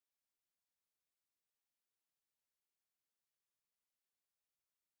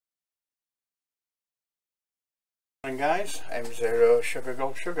Morning guys, M0 Sugar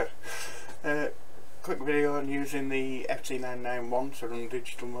Gold Sugar. Quick video on using the FT991 to run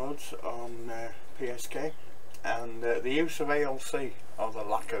digital modes on PSK and the use of ALC, or the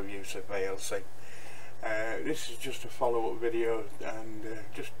lack of use of ALC. This is just a follow-up video and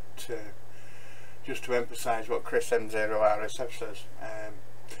just to emphasise what Chris M0RSF says.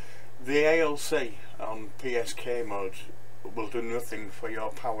 The ALC on PSK modes will do nothing for your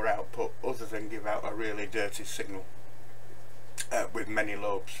power output other than give out a really dirty signal with many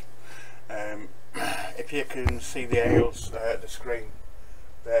lobes. If you can see the ALC, the screen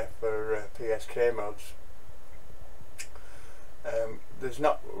there for PSK modes, there's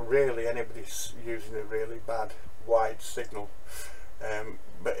not really anybody using a really bad wide signal,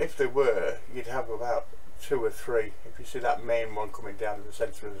 but if there were, you'd have about 2 or 3. If you see that main one coming down in the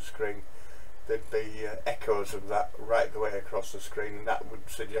centre of the screen, there'd be echoes of that right the way across the screen, and that would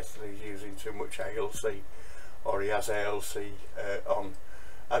suggest that he's using too much ALC, or he has ALC on.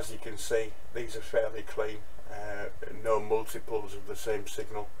 As you can see, these are fairly clean, no multiples of the same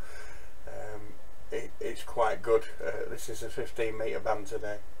signal. It's quite good. This is a 15 metre band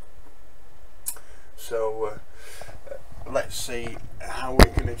today, so let's see how we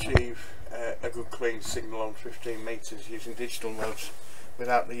can achieve a good clean signal on 15 metres using digital modes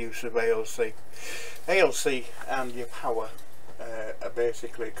without the use of ALC. ALC and your power are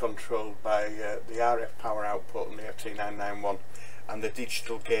basically controlled by the RF power output on the FT991 and the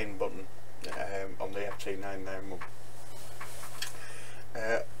digital gain button on the FT991.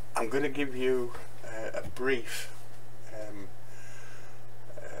 I'm going to give you a brief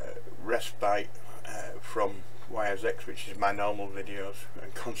respite from YSX, which is my normal videos,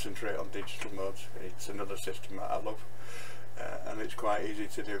 and concentrate on digital modes. It's another system that I love. And it's quite easy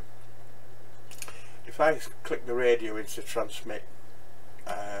to do. If I click the radio into transmit,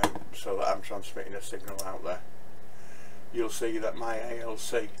 so that I'm transmitting a signal out there, you'll see that my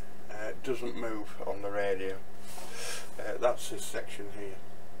ALC doesn't move on the radio. That's this section here.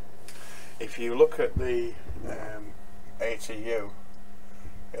 If you look at the ATU,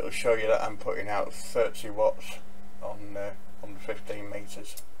 it'll show you that I'm putting out 30 watts on 15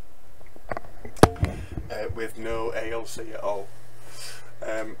 meters. With no ALC at all.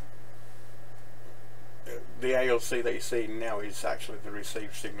 The ALC that you're seeing now is actually the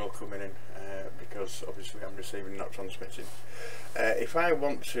received signal coming in, because obviously I'm receiving, not transmitting. If I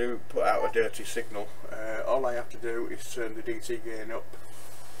want to put out a dirty signal, all I have to do is turn the DT gain up.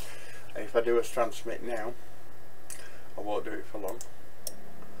 And if I do a transmit now, I won't do it for long,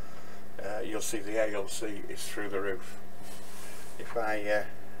 you'll see the ALC is through the roof. If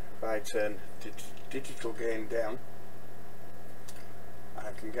I turn digital gain down,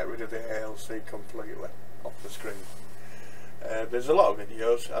 I can get rid of the ALC completely off the screen. There's a lot of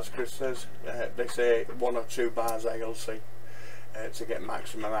videos, as Chris says, they say 1 or 2 bars ALC to get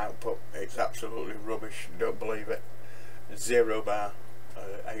maximum output. It's absolutely rubbish, don't believe it. 0 bar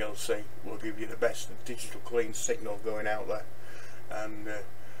ALC will give you the best digital clean signal going out there, and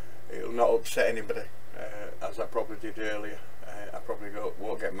it'll not upset anybody, as I probably did earlier. I probably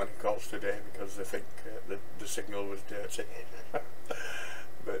won't get many calls today because they think the signal was dirty.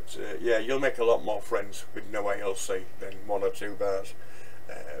 But yeah, you'll make a lot more friends with no ALC than 1 or 2 bars.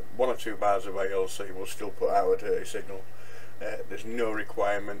 1 or 2 bars of ALC will still put out a dirty signal. There's no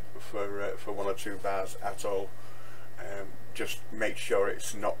requirement for 1 or 2 bars at all. Just make sure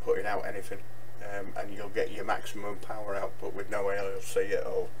it's not putting out anything, and you'll get your maximum power output with no ALC at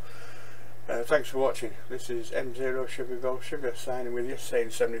all. Thanks for watching. This is M0 Sugar Gold Sugar signing with you, saying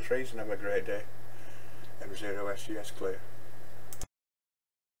 73s and have a great day. M0 SGS clear.